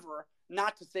 However,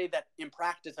 not to say that in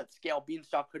practice at scale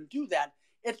Beanstalk couldn't do that.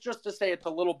 It's just to say it's a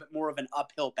little bit more of an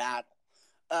uphill battle.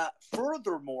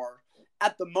 Furthermore,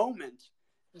 at the moment,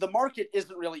 the market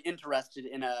isn't really interested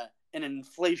in an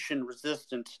inflation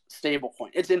resistant stablecoin.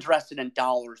 It's interested in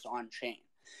dollars on chain.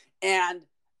 And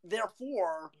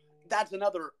therefore, that's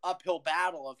another uphill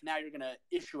battle of now you're going to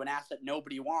issue an asset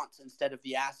nobody wants instead of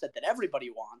the asset that everybody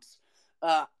wants.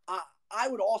 I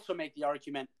would also make the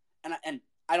argument, and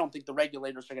I don't think the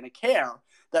regulators are going to care,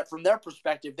 that from their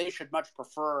perspective, they should much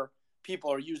prefer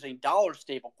people are using dollar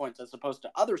stable coins as opposed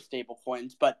to other stable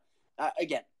coins. But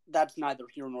again, that's neither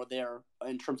here nor there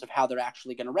in terms of how they're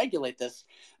actually going to regulate this.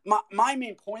 My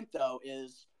main point, though,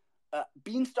 is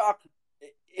Beanstalk,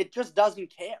 it just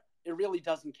doesn't care. It really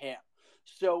doesn't care.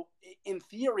 So in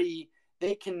theory,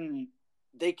 they can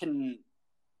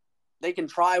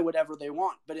try whatever they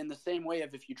want. But in the same way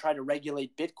of if you try to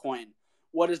regulate Bitcoin,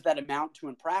 what does that amount to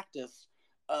in practice?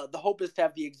 The hope is to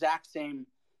have the exact same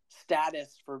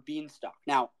status for Beanstalk.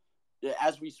 Now,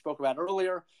 as we spoke about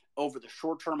earlier, over the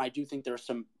short term, I do think there's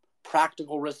some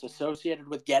practical risks associated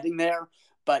with getting there.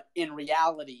 But in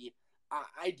reality,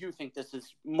 I do think this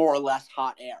is more or less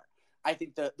hot air. I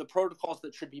think the protocols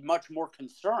that should be much more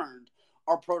concerned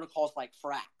are protocols like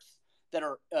Frax that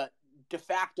are de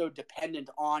facto dependent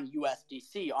on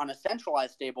USDC, on a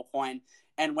centralized stablecoin.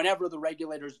 And whenever the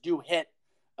regulators do hit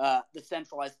the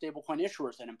centralized stablecoin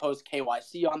issuers and impose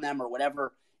KYC on them or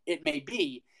whatever it may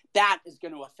be, that is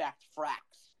going to affect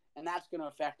Frax. And that's going to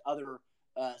affect other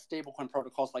stablecoin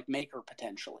protocols like Maker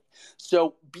potentially.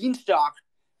 So Beanstalk,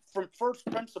 from first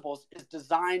principles, is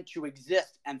designed to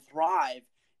exist and thrive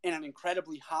in an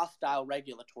incredibly hostile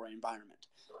regulatory environment.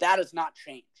 That has not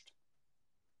changed.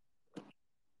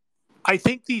 I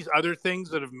think these other things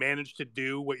that have managed to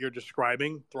do what you're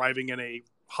describing, thriving in a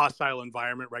hostile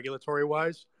environment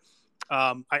regulatory-wise,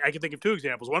 I can think of two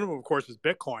examples. One of them, of course, is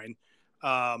Bitcoin,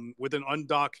 with an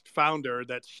undoxed founder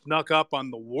that snuck up on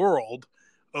the world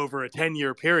over a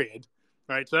 10-year period,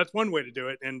 right? So that's one way to do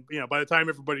it. And, by the time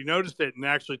everybody noticed it and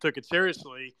actually took it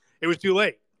seriously, it was too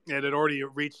late. It had already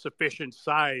reached sufficient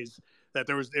size that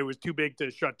it was too big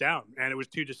to shut down, and it was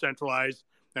too decentralized,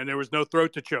 and there was no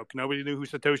throat to choke. Nobody knew who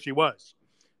Satoshi was.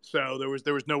 So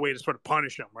there was no way to sort of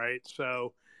punish him, right?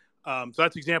 So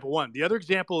that's example one. The other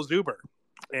example is Uber.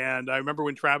 And I remember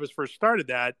when Travis first started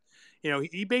that,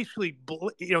 he basically,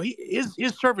 his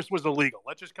service was illegal.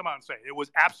 Let's just come out and say it. It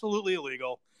was absolutely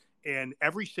illegal in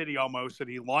every city almost that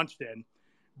he launched in.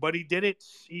 But he did it.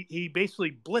 He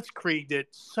basically blitzkrieged it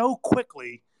so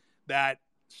quickly that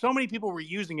so many people were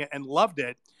using it and loved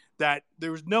it that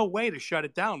there was no way to shut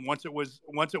it down once it was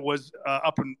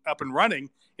up and running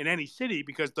in any city,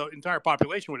 because the entire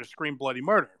population would have screamed bloody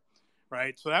murder,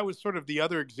 right? So that was sort of the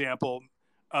other example,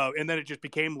 and then it just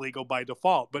became legal by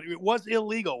default. But it was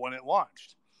illegal when it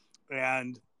launched,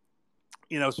 and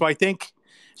so I think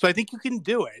you can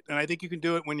do it, and I think you can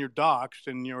do it when you're doxxed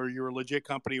and you're a legit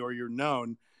company or you're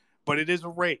known. But it is a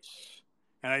race,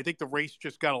 and I think the race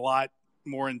just got a lot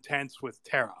more intense with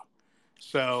Terra.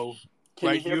 So,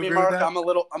 can you hear me, Mark? I'm a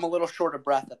little short of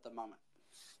breath at the moment.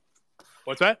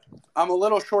 What's that? I'm a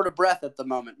little short of breath at the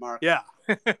moment, Mark. Yeah,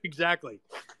 exactly.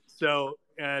 So,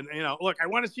 and look, I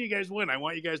want to see you guys win. I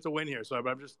want you guys to win here. So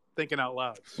I'm just thinking out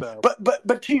loud. So,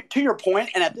 but to your point,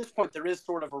 and at this point, there is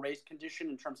sort of a race condition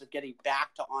in terms of getting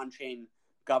back to on-chain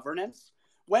governance.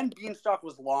 When Beanstalk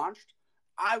was launched,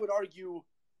 I would argue,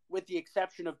 with the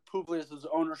exception of Publius'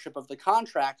 ownership of the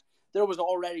contract, there was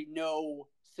already no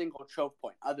single choke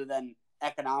point other than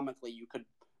economically you could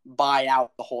buy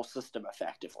out the whole system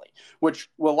effectively, which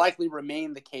will likely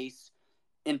remain the case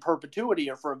in perpetuity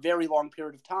or for a very long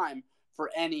period of time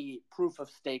for any proof of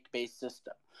stake based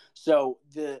system. So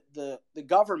the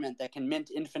government that can mint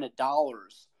infinite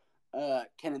dollars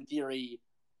can in theory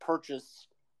purchase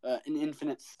an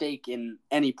infinite stake in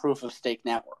any proof of stake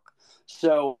network.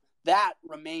 So that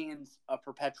remains a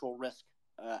perpetual risk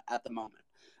at the moment.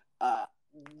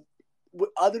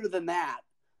 Other than that,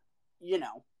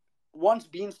 once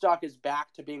Beanstalk is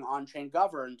back to being on-chain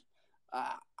governed,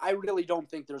 I really don't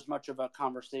think there's much of a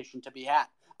conversation to be had.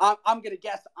 I'm going to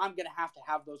guess I'm going to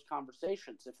have those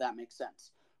conversations, if that makes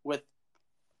sense, with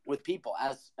people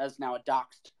as now a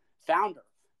doxed founder.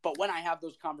 But when I have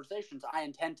those conversations, I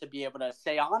intend to be able to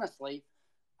say honestly,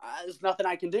 there's nothing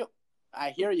I can do. I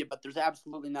hear you, but there's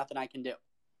absolutely nothing I can do.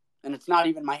 And it's not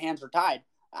even my hands are tied.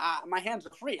 My hands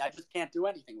are free. I just can't do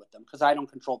anything with them because I don't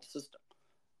control the system.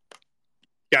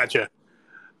 Gotcha.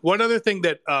 One other thing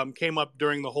that came up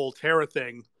during the whole Terra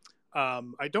thing,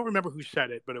 I don't remember who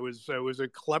said it, but it was a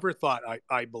clever thought,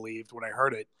 I believed, when I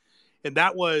heard it. And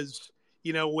that was,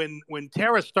 when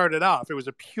Terra started off, it was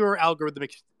a pure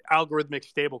algorithmic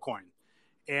stablecoin.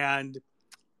 And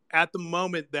at the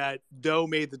moment that Doe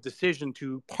made the decision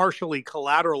to partially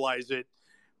collateralize it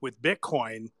with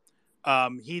Bitcoin,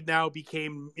 he now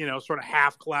became, sort of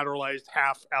half collateralized,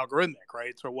 half algorithmic,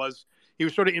 right? So he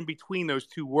was sort of in between those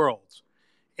two worlds.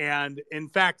 And in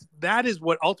fact, that is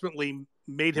what ultimately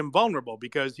made him vulnerable,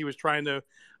 because he was trying to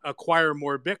acquire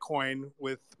more Bitcoin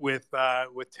with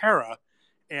Terra.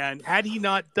 And had he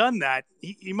not done that,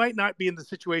 he might not be in the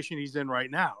situation he's in right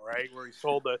now, right, where he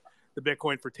sold the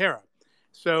Bitcoin for Terra.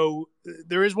 So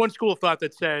there is one school of thought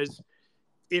that says,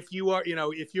 if you are,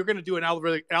 if you're going to do an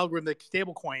algorithmic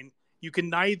stablecoin, you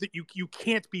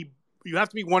can't be, you have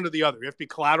to be one or the other. You have to be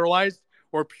collateralized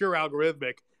or pure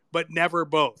algorithmic, but never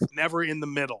both, never in the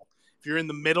middle. If you're in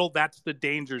the middle, that's the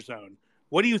danger zone.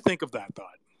 What do you think of that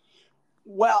thought?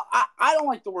 Well, I don't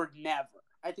like the word never.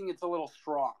 I think it's a little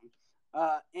strong.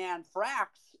 And Frax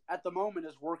at the moment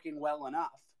is working well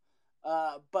enough.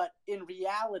 But in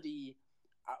reality,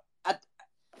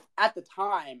 at the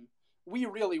time, we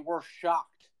really were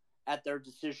shocked at their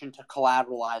decision to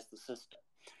collateralize the system.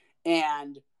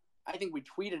 And I think we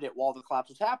tweeted it while the collapse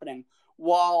was happening.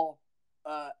 While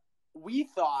we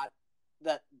thought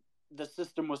that the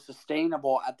system was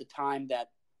sustainable at the time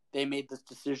that they made this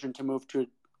decision to move to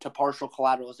partial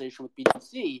collateralization with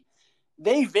BTC,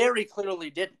 they very clearly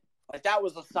didn't. Like, that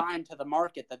was a sign to the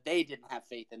market that they didn't have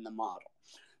faith in the model.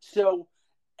 So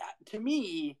to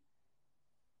me,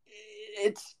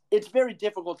 it's very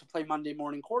difficult to play Monday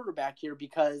morning quarterback here,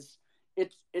 because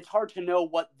it's hard to know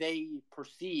what they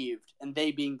perceived, and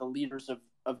they being the leaders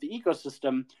of the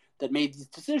ecosystem that made these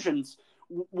decisions,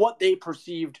 what they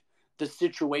perceived the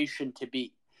situation to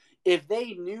be. If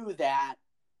they knew that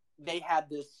they had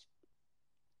this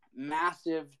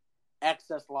massive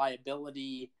excess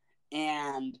liability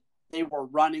and they were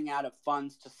running out of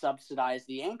funds to subsidize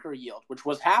the anchor yield, which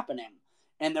was happening,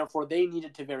 and therefore they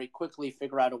needed to very quickly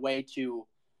figure out a way to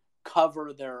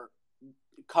cover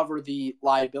the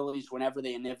liabilities whenever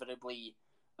they inevitably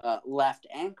left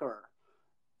anchor.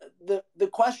 The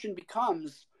question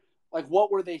becomes, like,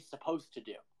 what were they supposed to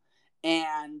do?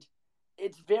 And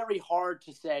it's very hard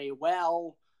to say,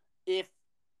 well,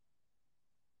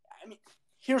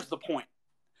 here's the point.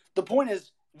 The point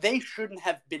is, they shouldn't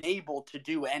have been able to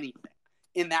do anything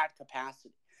in that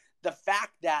capacity. The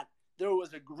fact that there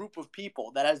was a group of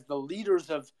people that, as the leaders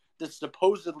of this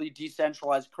supposedly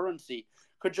decentralized currency,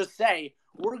 could just say,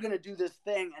 we're going to do this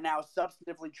thing and now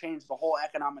substantively change the whole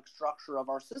economic structure of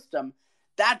our system,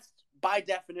 that's by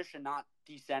definition not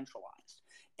decentralized.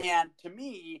 And to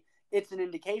me, it's an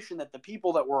indication that the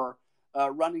people that were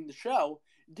running the show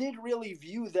did really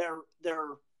view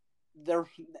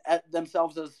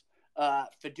themselves as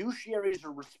fiduciaries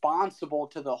or responsible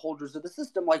to the holders of the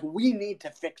system. Like, we need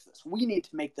to fix this. We need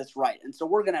to make this right. And so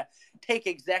we're going to take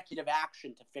executive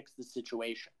action to fix the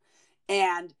situation.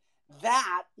 And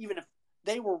that, even if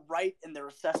they were right in their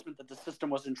assessment that the system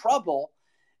was in trouble,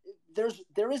 there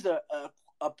is a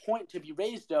point to be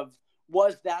raised of,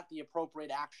 was that the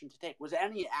appropriate action to take? Was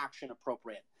any action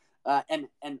appropriate? And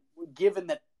given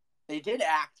that they did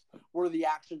act, were the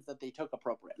actions that they took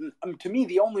appropriate? And to me,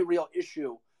 the only real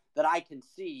issue that I can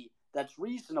see that's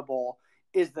reasonable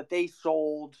is that they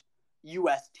sold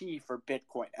UST for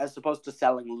Bitcoin as opposed to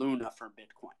selling Luna for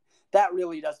Bitcoin. That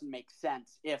really doesn't make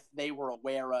sense if they were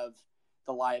aware of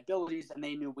the liabilities and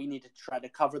they knew we need to try to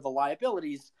cover the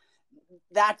liabilities.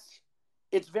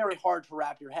 It's very hard to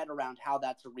wrap your head around how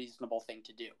that's a reasonable thing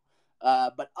to do.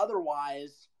 But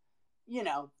otherwise,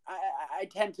 I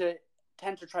tend to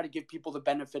try to give people the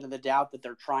benefit of the doubt that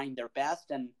they're trying their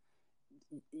best, and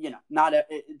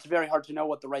it's very hard to know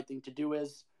what the right thing to do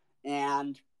is,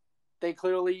 and they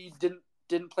clearly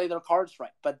didn't play their cards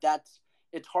right. But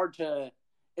it's hard to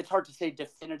say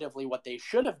definitively what they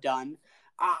should have done.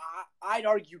 I'd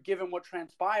argue, given what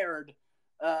transpired,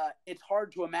 it's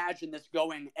hard to imagine this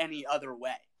going any other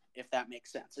way, if that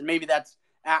makes sense. And maybe that's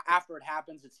after it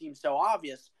happens, it seems so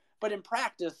obvious, but in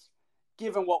practice,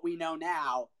 given what we know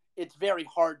now, it's very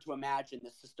hard to imagine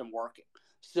the system working.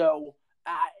 So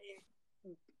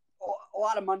a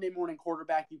lot of Monday morning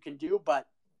quarterback you can do, but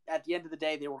at the end of the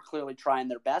day, they were clearly trying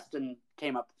their best and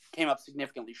came up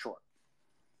significantly short.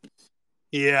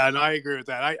 Yeah, and I agree with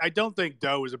that. I don't think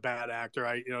Doe was a bad actor.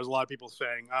 There's a lot of people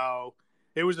saying, "Oh,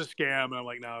 it was a scam," and I'm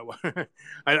like, no,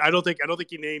 I don't think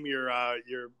you name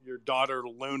your daughter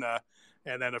Luna,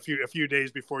 and then a few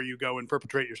days before you go and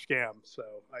perpetrate your scam. So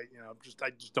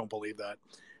I just don't believe that.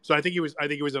 So I think he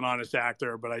was an honest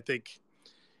actor, but I think,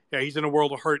 yeah, he's in a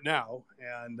world of hurt now,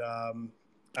 and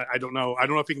I don't know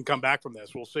if he can come back from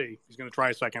this. We'll see. He's going to try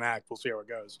a second act. We'll see how it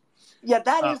goes. Yeah,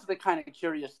 that is the kind of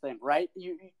curious thing, right?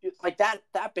 You like that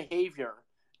behavior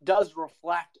does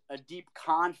reflect a deep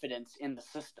confidence in the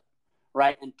system,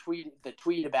 right? And the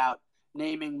tweet about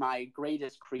naming my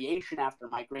greatest creation after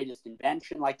my greatest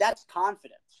invention. Like, that's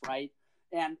confidence, right?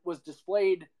 And was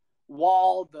displayed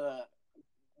while the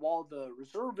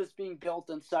reserve is being built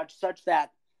and such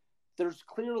that there's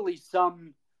clearly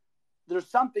something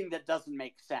that doesn't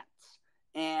make sense.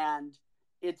 And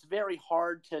it's very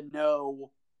hard to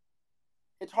know.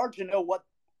 It's hard to know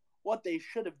what they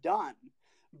should have done.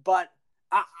 But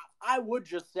I would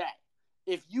just say,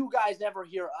 if you guys ever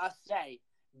hear us say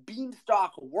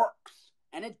Beanstalk works,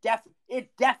 and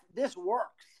this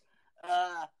works,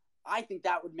 I think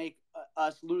that would make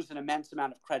us lose an immense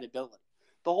amount of credibility.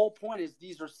 The whole point is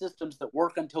these are systems that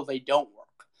work until they don't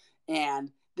work,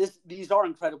 and these are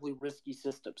incredibly risky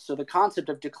systems. So the concept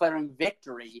of declaring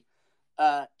victory,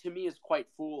 to me, is quite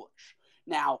foolish.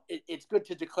 Now, it's good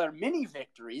to declare mini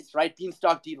victories, right?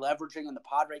 Beanstalk deleveraging and the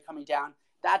Padre coming down,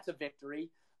 that's a victory.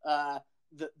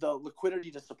 The liquidity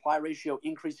to supply ratio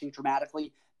increasing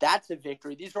dramatically, that's a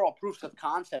victory. These are all proofs of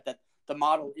concept that the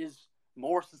model is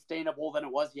more sustainable than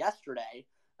it was yesterday.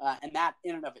 And that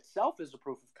in and of itself is a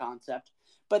proof of concept.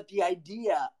 But the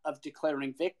idea of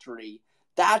declaring victory,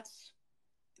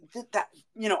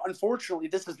 unfortunately,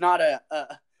 this is not a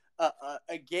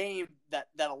game that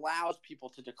allows people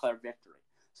to declare victory.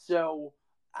 So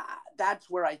that's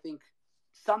where I think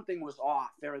something was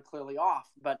off, very clearly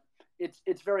off. But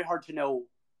it's very hard to know,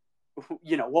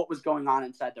 what was going on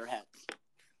inside their heads.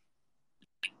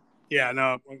 Yeah,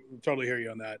 no, I totally hear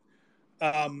you on that.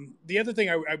 The other thing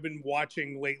I've been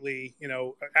watching lately,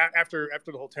 after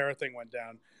the whole Terra thing went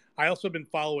down, I also been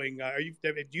following.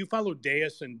 Do you follow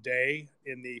Deus and Day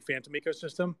in the Phantom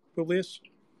ecosystem, Publius?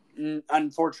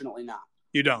 Unfortunately, not.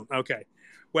 You don't? Okay.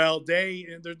 Well,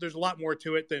 there's a lot more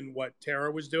to it than what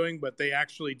Terra was doing, but they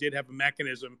actually did have a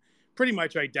mechanism pretty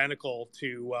much identical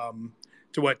to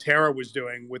what Terra was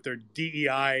doing with their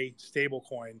DEI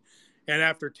stablecoin. And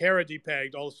after Terra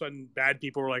depegged, all of a sudden, bad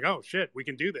people were like, "Oh shit, we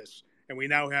can do this!" And we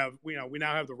now have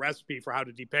the recipe for how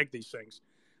to depeg these things.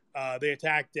 They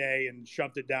attacked Day and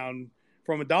shoved it down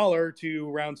from $1 to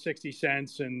around 60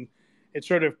 cents, and it's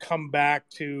sort of come back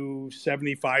to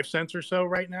 75 cents or so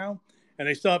right now. And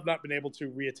they still have not been able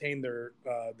to reattain their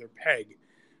peg.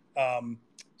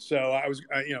 So I was,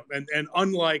 and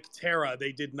unlike Terra,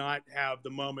 they did not have the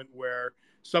moment where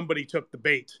somebody took the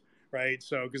bait, right?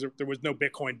 So because there was no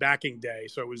Bitcoin backing Day,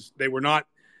 so they were not.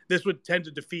 This would tend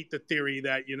to defeat the theory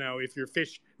that, if you're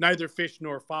neither fish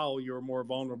nor fowl, you're more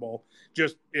vulnerable.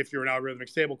 Just if you're an algorithmic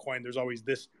stablecoin, there's always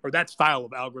this, or that style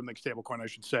of algorithmic stablecoin, I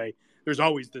should say, there's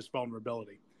always this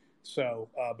vulnerability. So,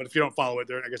 but if you don't follow it,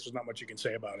 I guess there's not much you can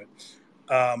say about it.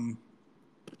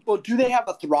 Well, do they have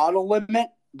a throttle limit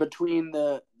between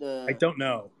the? I don't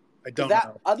know.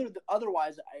 Know.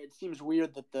 Otherwise, it seems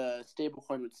weird that the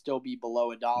stablecoin would still be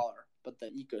below $1, but the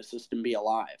ecosystem be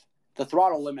alive. The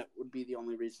throttle limit would be the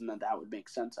only reason that would make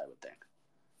sense, I would think.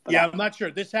 But I'm not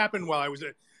sure. This happened while I was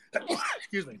at.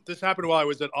 Excuse me. This happened while I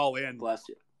was at All In. Bless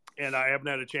you. And I haven't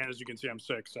had a chance. As you can see, I'm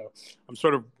sick, so I'm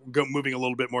sort of moving a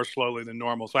little bit more slowly than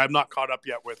normal. So I have not caught up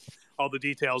yet with all the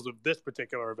details of this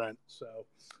particular event. So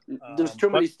there's too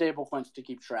many stable coins to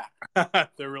keep track.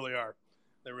 There really are.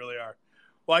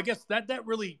 Well, I guess that's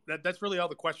really all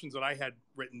the questions that I had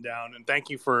written down. And thank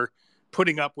you for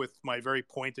putting up with my very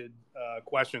pointed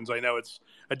questions. I know it's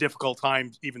a difficult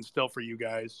time even still for you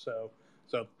guys. So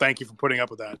thank you for putting up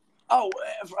with that. Oh,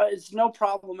 it's no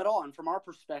problem at all. And from our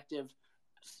perspective,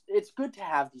 it's good to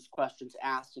have these questions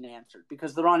asked and answered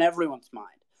because they're on everyone's mind.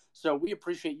 So we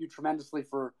appreciate you tremendously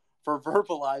for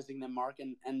verbalizing them, Mark.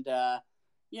 And at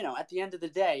the end of the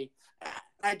day,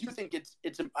 I do think it's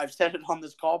I've said it on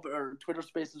this call or Twitter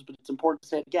Spaces, but it's important to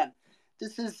say it again.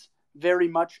 This is very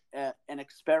much an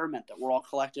experiment that we're all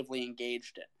collectively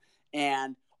engaged in.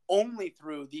 And only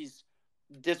through these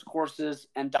discourses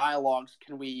and dialogues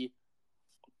can we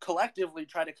collectively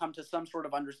try to come to some sort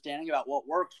of understanding about what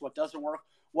works, what doesn't work,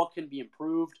 what can be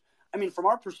improved. I mean, from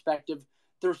our perspective,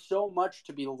 there's so much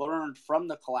to be learned from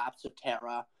the collapse of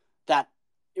Terra that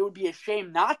it would be a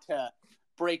shame not to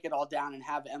break it all down and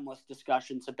have endless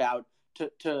discussions about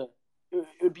it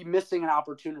would be missing an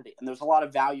opportunity. And there's a lot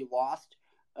of value lost.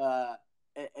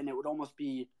 And it would almost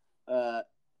be it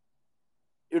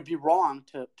would be wrong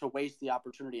to waste the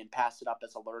opportunity and pass it up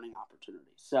as a learning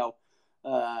opportunity. So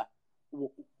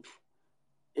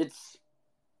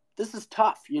this is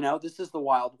tough, this is the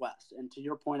Wild West. And to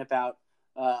your point about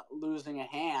losing a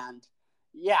hand,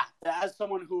 as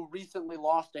someone who recently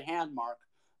lost a hand, Mark,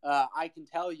 I can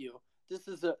tell you this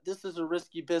is a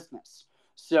risky business.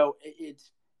 So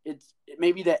it's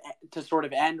maybe to sort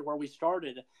of end where we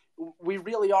started. We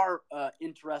really are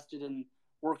interested in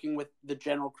working with the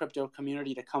general crypto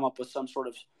community to come up with some sort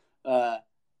of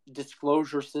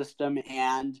disclosure system,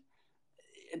 and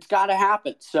it's got to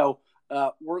happen. So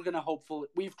we're going to hopefully,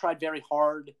 we've tried very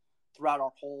hard throughout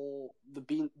our whole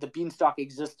the Beanstalk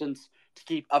existence to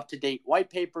keep up to date white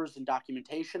papers and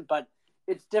documentation, but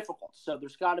it's difficult. So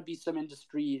there's got to be some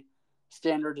industry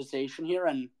standardization here.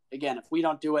 And again, if we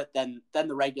don't do it, then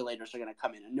the regulators are going to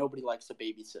come in, and nobody likes a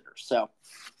babysitter. So